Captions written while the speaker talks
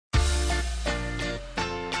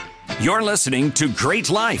You're listening to Great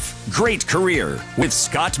Life, Great Career with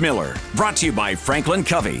Scott Miller, brought to you by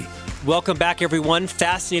FranklinCovey. Welcome back, everyone.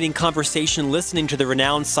 Fascinating conversation listening to the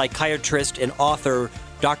renowned psychiatrist and author,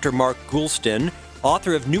 Dr. Mark Goulston,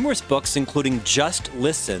 author of numerous books, including Just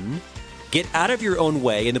Listen, Get Out of Your Own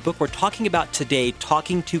Way, and the book we're talking about today,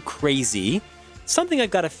 Talking to Crazy, something I've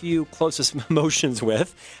got a few closest emotions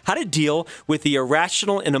with, how to deal with the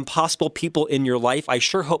irrational and impossible people in your life. I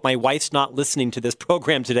sure hope my wife's not listening to this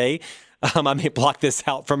program today. I may block this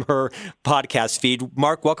out from her podcast feed.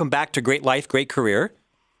 Mark, welcome back to Great Life, Great Career.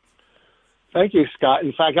 Thank you, Scott.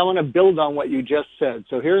 In fact, I want to build on what you just said.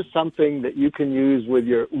 So here's something that you can use with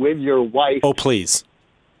your wife. Oh, please.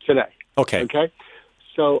 Today. Okay. Okay.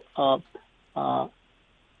 So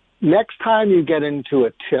next time you get into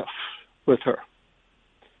a tiff with her,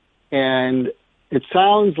 and it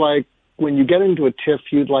sounds like when you get into a tiff,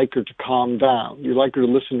 you'd like her to calm down. You'd like her to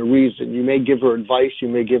listen to reason. You may give her advice. You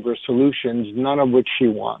may give her solutions, none of which she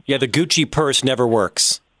wants. Yeah, the Gucci purse never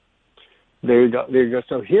works. There you go. There you go.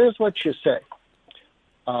 So here's what you say.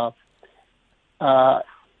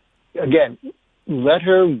 Again, let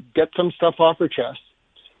her get some stuff off her chest,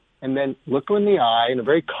 and then look her in the eye in a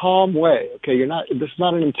very calm way. Okay, this is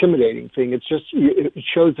not an intimidating thing. It's just, it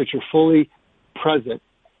shows that you're fully present.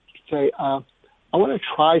 Say, I want to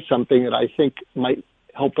try something that I think might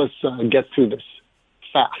help us get through this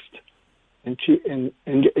fast. And you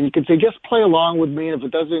can say, just play along with me. And if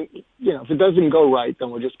it doesn't go right, then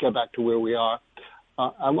we'll just get back to where we are.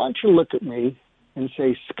 I want you to look at me and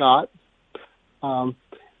say, Scott,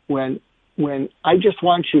 when I just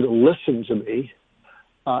want you to listen to me,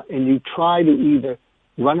 and you try to either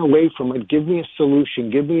run away from it, give me a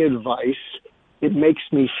solution, give me advice, it makes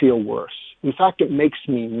me feel worse. In fact, it makes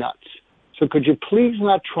me nuts. So could you please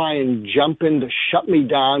not try and jump in to shut me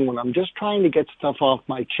down when I'm just trying to get stuff off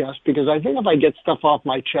my chest? Because I think if I get stuff off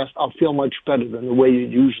my chest, I'll feel much better than the way you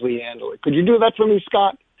usually handle it. Could you do that for me,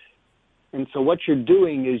 Scott? And so what you're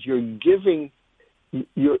doing is you're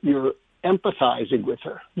empathizing with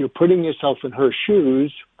her. You're putting yourself in her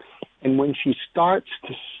shoes. And when she starts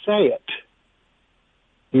to say it,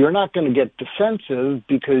 you're not going to get defensive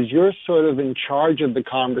because you're sort of in charge of the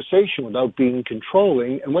conversation without being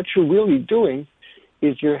controlling. And what you're really doing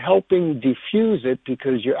is you're helping diffuse it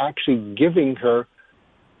because you're actually giving her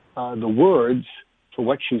the words for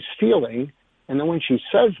what she's feeling. And then when she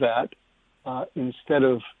says that, instead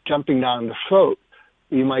of jumping down the throat,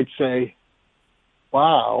 you might say,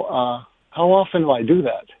 wow, how often do I do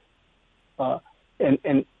that?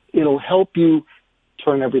 And it'll help you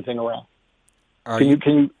turn everything around. Can you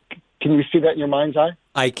see that in your mind's eye?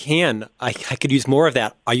 I can. I could use more of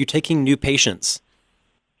that. Are you taking new patients?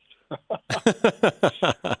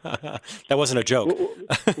 That wasn't a joke.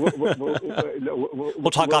 We'll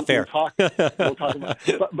talk off air. We'll talk about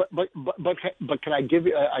it. But can I give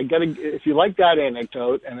you? If you like that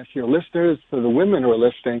anecdote, and if your listeners, for the women who are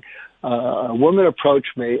listening, a woman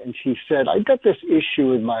approached me and she said, "I've got this issue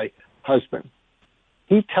with my husband.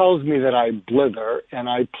 He tells me that I blither, and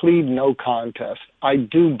I plead no contest. I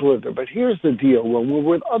do blither, but here's the deal. When we're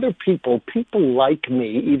with other people, people like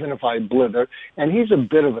me, even if I blither, and he's a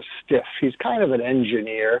bit of a stiff. He's kind of an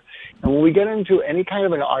engineer, and when we get into any kind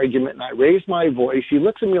of an argument and I raise my voice, he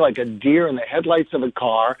looks at me like a deer in the headlights of a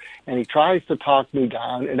car, and he tries to talk me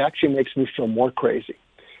down. It actually makes me feel more crazy."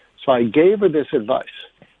 So I gave her this advice.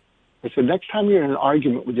 I said, next time you're in an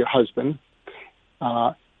argument with your husband,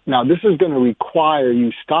 now, this is going to require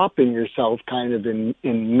you stopping yourself kind of in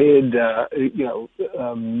mid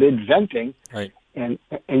venting, right? And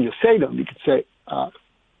you say to him, you could say, I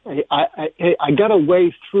got a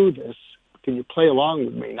way through this. Can you play along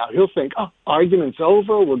with me? Now, he'll think, oh, argument's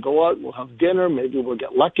over. We'll go out. We'll have dinner. Maybe we'll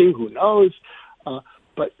get lucky. Who knows? And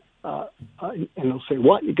he'll say,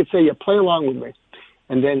 what? You could say, yeah, play along with me.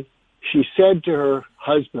 And then she said to her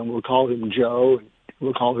husband, we'll call him Joe, and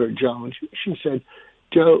we'll call her Joan. She said,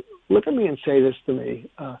 Joe, look at me and say this to me.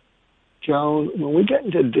 Joan, when we get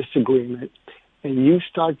into a disagreement and you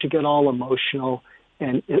start to get all emotional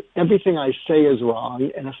and everything I say is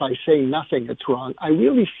wrong, and if I say nothing, it's wrong, I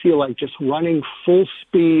really feel like just running full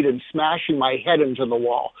speed and smashing my head into the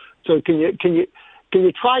wall. So can you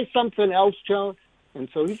try something else, Joan? And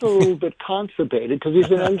so he's a little bit constipated because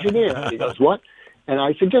he's an engineer. And he goes, what? And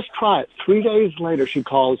I said, just try it. 3 days later, she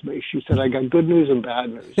calls me. She said, I got good news and bad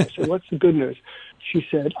news. I said, what's the good news? She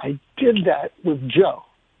said, I did that with Joe.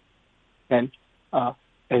 And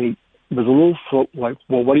he was a little like,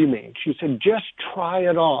 well, what do you mean? She said, just try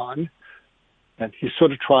it on. And he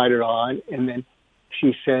sort of tried it on. And then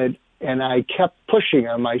she said, and I kept pushing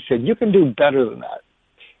him. I said, you can do better than that.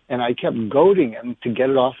 And I kept goading him to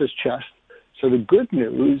get it off his chest. So the good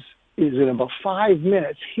news is in about 5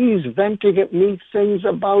 minutes, he's venting at me things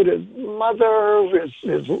about his mother,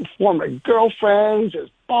 his former girlfriends, his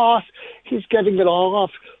boss. He's getting it all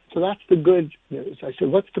off. So that's the good news. I said,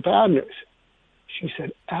 what's the bad news? She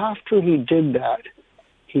said, after he did that,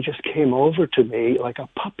 he just came over to me like a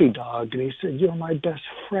puppy dog, and he said, you're my best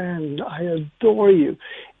friend. I adore you.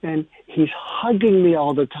 And he's hugging me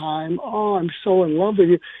all the time. Oh, I'm so in love with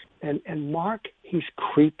you. And Mark, he's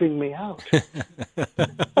creeping me out. and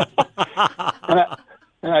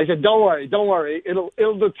I said, don't worry.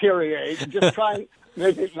 It'll deteriorate. Just try and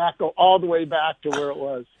make it not go all the way back to where it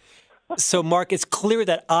was. So, Mark, it's clear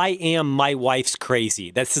that I am my wife's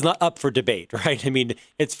crazy. That's not up for debate, right? I mean,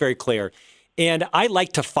 it's very clear. And I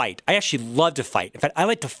like to fight. I actually love to fight. In fact, I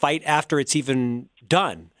like to fight after it's even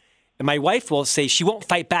done. And my wife will say she won't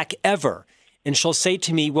fight back ever. And she'll say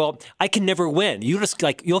to me, well, I can never win.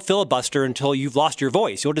 You'll filibuster until you've lost your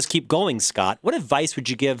voice. You'll just keep going, Scott. What advice would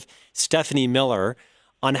you give Stephanie Miller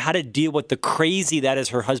on how to deal with the crazy that is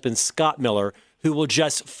her husband, Scott Miller, who will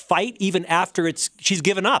just fight even after she's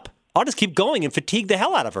given up? I'll just keep going and fatigue the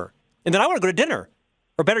hell out of her. And then I want to go to dinner.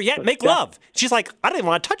 Or better yet, make love. She's like, I don't even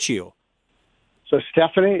want to touch you. So,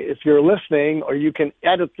 Stephanie, if you're listening, or you can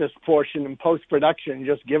edit this portion in post-production and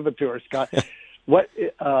just give it to her, Scott,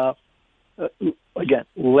 again,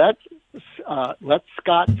 let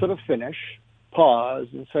Scott sort of finish, pause,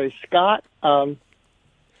 and say, Scott,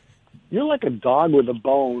 you're like a dog with a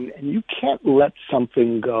bone, and you can't let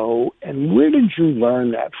something go. And where did you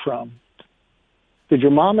learn that from? Did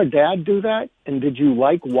your mom or dad do that? And did you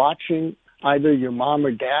like watching either your mom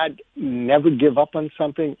or dad never give up on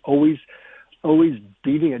something, always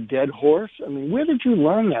beating a dead horse? I mean, where did you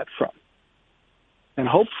learn that from? And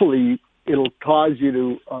hopefully it'll cause you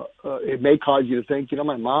to, it may cause you to think,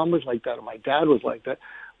 my mom was like that or my dad was like that.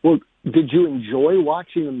 Well, did you enjoy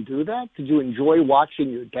watching them do that? Did you enjoy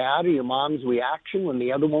watching your dad or your mom's reaction when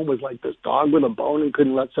the other one was like this dog with a bone and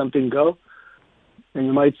couldn't let something go? And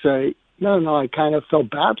you might say, no, I kind of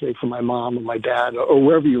felt badly for my mom or my dad or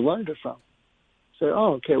wherever you learned it from. Say,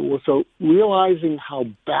 oh, okay, well, so realizing how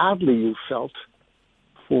badly you felt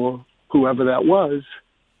for whoever that was,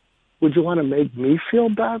 would you want to make me feel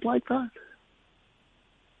bad like that?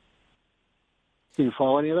 Do you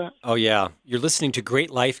follow any of that? Oh, yeah. You're listening to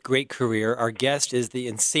Great Life, Great Career. Our guest is the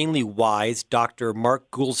insanely wise Dr.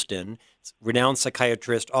 Mark Goulston, renowned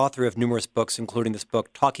psychiatrist, author of numerous books, including this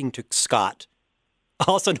book, Talking to Scott,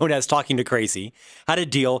 also known as Talking to Crazy, How to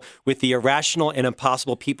Deal with the Irrational and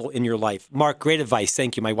Impossible People in Your Life. Mark, great advice.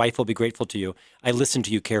 Thank you. My wife will be grateful to you. I listened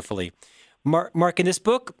to you carefully. Mark, in this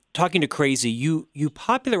book, Talking to Crazy, you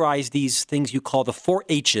popularize these things you call the 4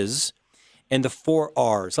 H's and the 4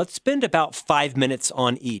 R's. Let's spend about 5 minutes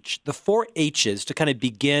on each. The 4 H's to kind of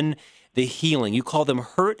begin the healing. You call them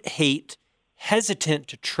hurt, hate, hesitant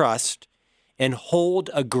to trust, and hold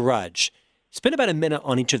a grudge. Spend about a minute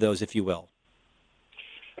on each of those, if you will.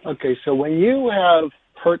 Okay, so when you have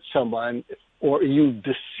hurt someone or you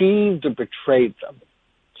deceived or betrayed them,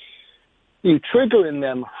 you trigger in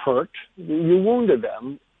them hurt, you wounded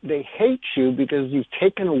them, they hate you because you've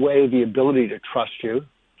taken away the ability to trust you.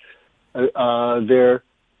 They're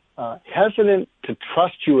hesitant to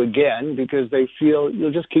trust you again because they feel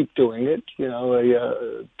you'll just keep doing it.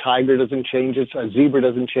 A tiger doesn't change a zebra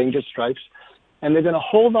doesn't change its stripes. And they're going to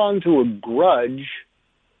hold on to a grudge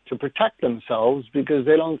to protect themselves because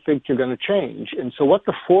they don't think you're going to change. And so what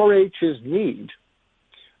the 4 H's need,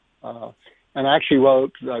 and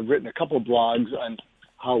I've written a couple of blogs on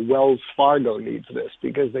how Wells Fargo needs this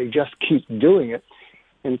because they just keep doing it.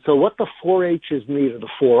 And so what the 4 H's need are the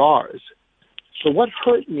 4 R's. So what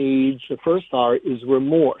hurt needs, the first R, is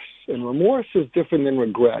remorse. And remorse is different than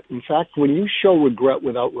regret. In fact, when you show regret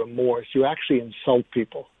without remorse, you actually insult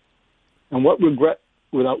people. And what regret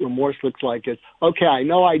without remorse looks like is, okay, I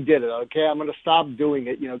know I did it. Okay, I'm going to stop doing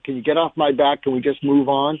it. Can you get off my back? Can we just move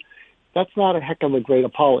on? That's not a heck of a great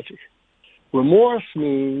apology. Remorse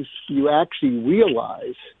means you actually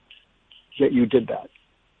realize that you did that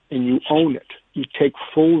and you own it. You take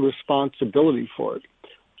full responsibility for it.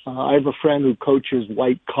 I have a friend who coaches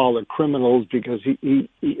white-collar criminals because he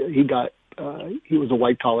was a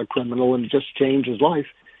white-collar criminal and it just changed his life.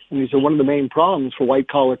 And he said one of the main problems for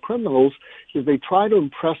white-collar criminals is they try to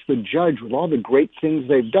impress the judge with all the great things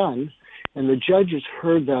they've done, and the judge has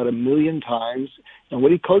heard that a million times. And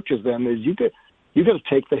what he coaches them is you got to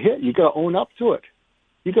take the hit. You got to own up to it.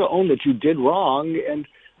 You got to own that you did wrong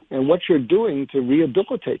and what you're doing to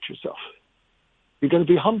rehabilitate yourself. You got to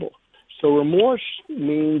be humble. So remorse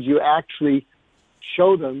means you actually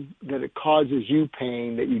show them that it causes you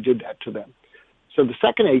pain that you did that to them. So the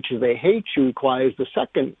second H is they hate you requires the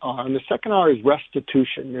second R, and the second R is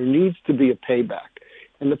restitution. There needs to be a payback.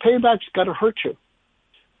 And the payback's got to hurt you.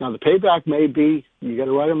 Now, the payback may be you got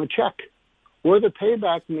to write them a check. Or the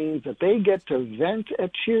payback means that they get to vent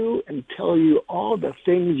at you and tell you all the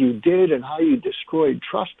things you did and how you destroyed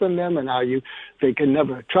trust in them and how they can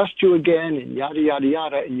never trust you again and yada, yada,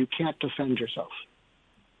 yada, and you can't defend yourself.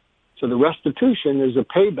 So the restitution is a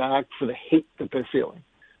payback for the hate that they're feeling.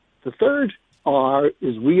 The third R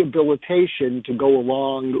is rehabilitation to go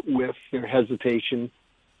along with their hesitation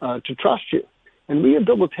to trust you. And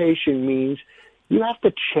rehabilitation means you have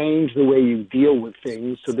to change the way you deal with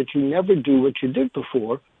things so that you never do what you did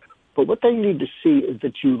before. But what they need to see is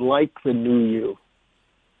that you like the new you.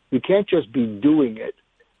 You can't just be doing it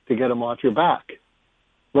to get them off your back.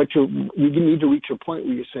 But you need to reach a point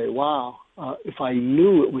where you say, wow, if I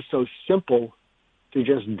knew it was so simple to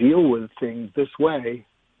just deal with things this way,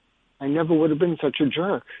 I never would have been such a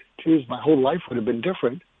jerk. Geez, my whole life would have been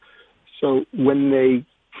different. So when they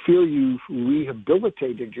feel you've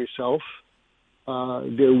rehabilitated yourself,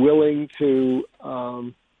 they're willing to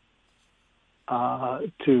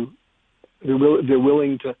they're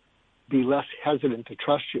willing to be less hesitant to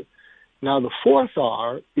trust you. Now, the fourth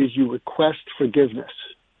R is you request forgiveness.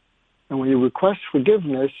 And when you request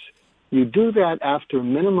forgiveness, you do that after a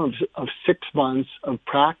minimum of 6 months of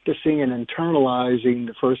practicing and internalizing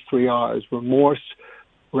the first 3 R's, remorse,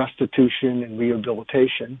 restitution, and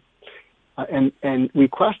rehabilitation. And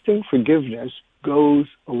requesting forgiveness goes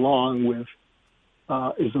along with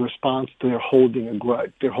is the response to their holding a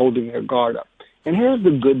grudge. They're holding their guard up. And here's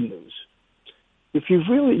the good news. If you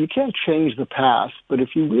can't change the past, but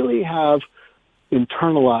if you really have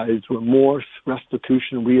internalized remorse,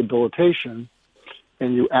 restitution, and rehabilitation,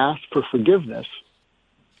 and you ask for forgiveness,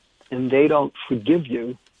 and they don't forgive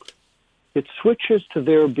you, it switches to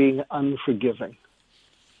their being unforgiving.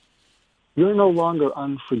 You're no longer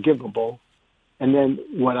unforgivable. And then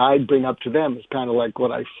what I bring up to them is kind of like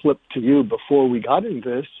what I flipped to you before we got into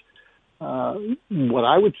this. What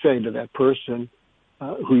I would say to that person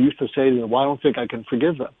who used to say to me, well, I don't think I can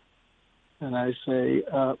forgive them. And I say,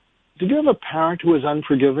 did you have a parent who was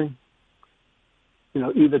unforgiving?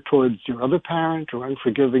 Either towards your other parent or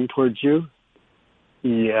unforgiving towards you?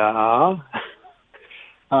 Yeah.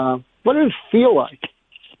 What did it feel like,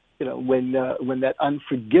 when that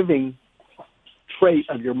unforgiving trait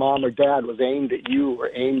of your mom or dad was aimed at you or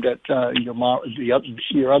aimed at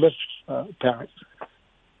your other parents?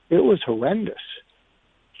 It was horrendous.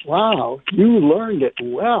 Wow, you learned it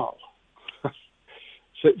well.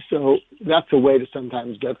 So that's a way to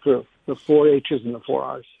sometimes get through the 4 H's and the 4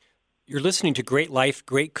 R's. You're listening to Great Life,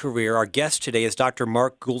 Great Career. Our guest today is Dr.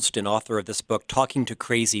 Mark Goulston, author of this book, Talking to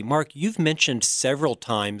Crazy. Mark, you've mentioned several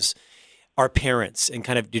times our parents and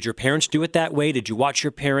kind of, did your parents do it that way? Did you watch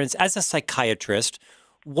your parents? As a psychiatrist,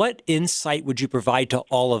 what insight would you provide to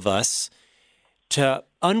all of us to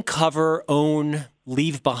uncover, own,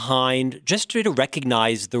 leave behind, just to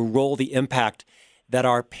recognize the role, the impact that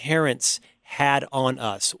our parents had on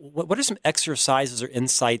us? What are some exercises or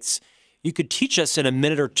insights you could teach us in a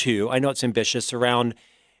minute or two? I know it's ambitious, around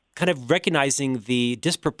kind of recognizing the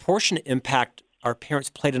disproportionate impact our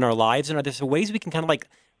parents played in our lives. And are there some ways we can kind of like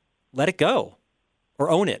let it go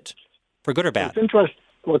or own it, for good or bad?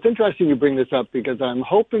 It's interesting you bring this up, because I'm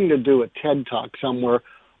hoping to do a TED Talk somewhere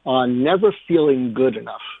on never feeling good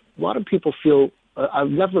enough. A lot of people feel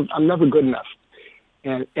I'm never good enough,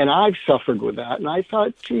 and I've suffered with that. And I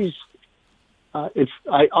thought, geez,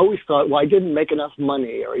 I always thought, well, I didn't make enough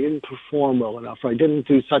money, or I didn't perform well enough, or I didn't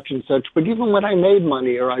do such and such. But even when I made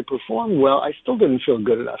money or I performed well, I still didn't feel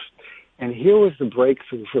good enough. And here was the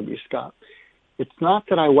breakthrough for me, Scott. It's not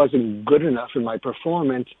that I wasn't good enough in my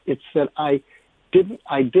performance. It's that I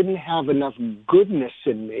didn't have enough goodness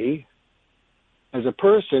in me as a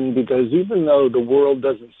person, because even though the world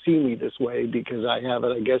doesn't see me this way, because I have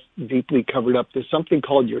it, I guess, deeply covered up, there's something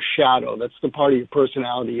called your shadow. That's the part of your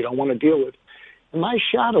personality you don't want to deal with. And my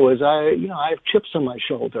shadow is, I have chips on my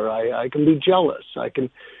shoulder. I can be jealous. I can,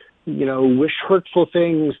 wish hurtful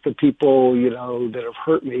things to people, that have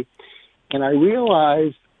hurt me. And I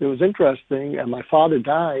realized it was interesting, and my father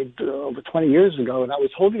died over 20 years ago, and I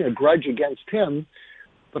was holding a grudge against him,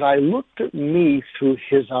 but I looked at me through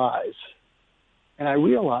his eyes. And I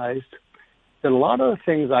realized that a lot of the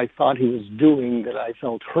things I thought he was doing that I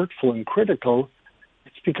felt hurtful and critical,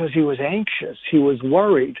 it's because he was anxious. He was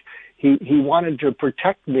worried. He wanted to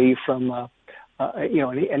protect me from, and he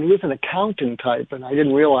was an accountant type, and I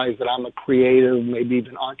didn't realize that I'm a creative, maybe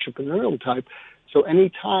even entrepreneurial type. So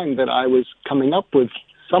any time that I was coming up with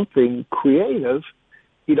something creative,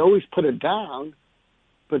 he'd always put it down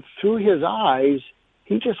but through his eyes,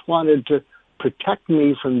 he just wanted to protect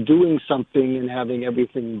me from doing something and having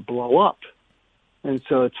everything blow up. And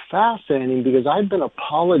so it's fascinating because I've been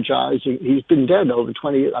apologizing. He's been dead over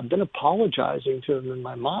 20 years. I've been apologizing to him in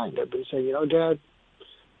my mind. I've been saying, Dad,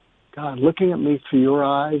 God, looking at me through your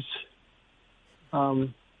eyes,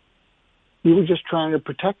 you were just trying to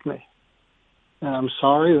protect me. And I'm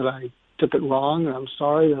sorry that I took it wrong, and I'm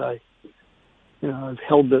sorry that I've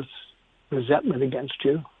held this resentment against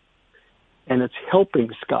you. And it's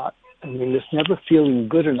helping, Scott. I mean, this never feeling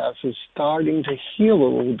good enough is starting to heal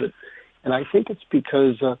a little bit. And I think it's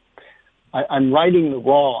because I'm righting the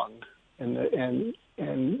wrong and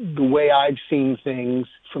the way I've seen things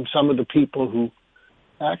from some of the people who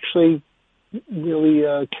actually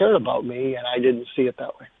really care about me, and I didn't see it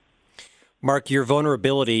that way. Mark, your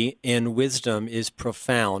vulnerability and wisdom is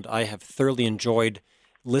profound. I have thoroughly enjoyed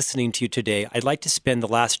listening to you today. I'd like to spend the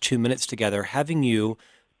last 2 minutes together having you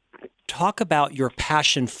talk about your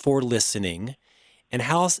passion for listening and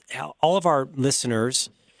how all of our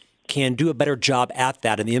listeners can do a better job at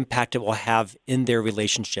that and the impact it will have in their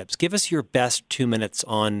relationships. Give us your best 2 minutes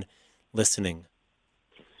on listening.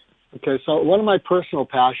 Okay, so one of my personal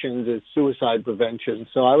passions is suicide prevention.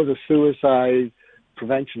 So I was a suicide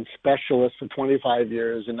prevention specialist for 25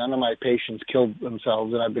 years, and none of my patients killed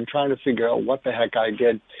themselves, and I've been trying to figure out what the heck I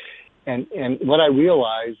did. And what I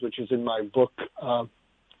realized, which is in my book,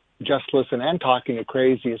 Just Listen and Talking to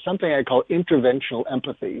Crazy, is something I call interventional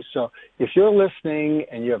empathy. So if you're listening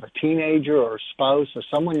and you have a teenager or a spouse or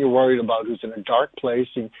someone you're worried about who's in a dark place,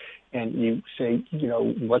 and you say,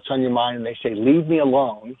 what's on your mind, and they say, leave me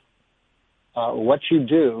alone, what you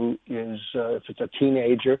do is, if it's a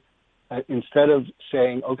teenager, instead of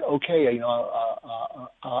saying, okay,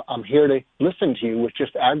 I'm here to listen to you, which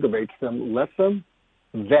just aggravates them, let them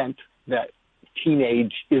vent that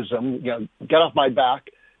teenageism, get off my back,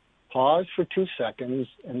 pause for 2 seconds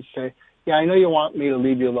and say, yeah, I know you want me to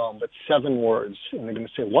leave you alone, but 7 words. And they're going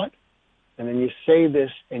to say, what? And then you say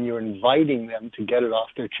this and you're inviting them to get it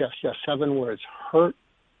off their chest. Yeah, 7 words: hurt,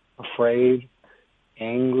 afraid,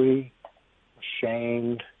 angry,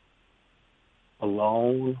 ashamed,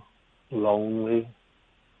 alone, lonely,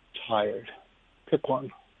 tired. Pick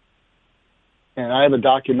one. And I have a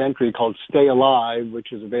documentary called Stay Alive,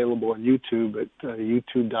 which is available on YouTube at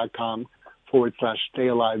youtube.com/Stay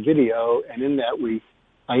Alive video. And in that,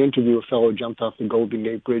 I interview a fellow who jumped off the Golden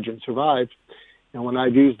Gate Bridge and survived. And when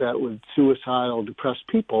I've used that with suicidal, depressed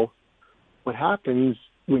people, what happens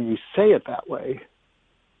when you say it that way,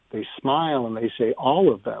 they smile and they say, all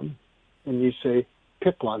of them. And you say,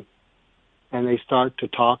 pick one. And they start to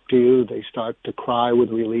talk to you. They start to cry with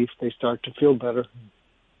relief. They start to feel better.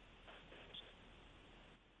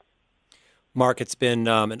 Mark, it's been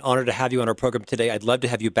an honor to have you on our program today. I'd love to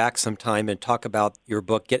have you back sometime and talk about your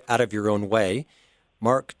book, Get Out of Your Own Way.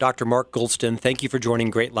 Dr. Mark Goulston, thank you for joining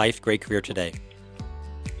Great Life, Great Career today.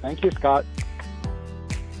 Thank you, Scott.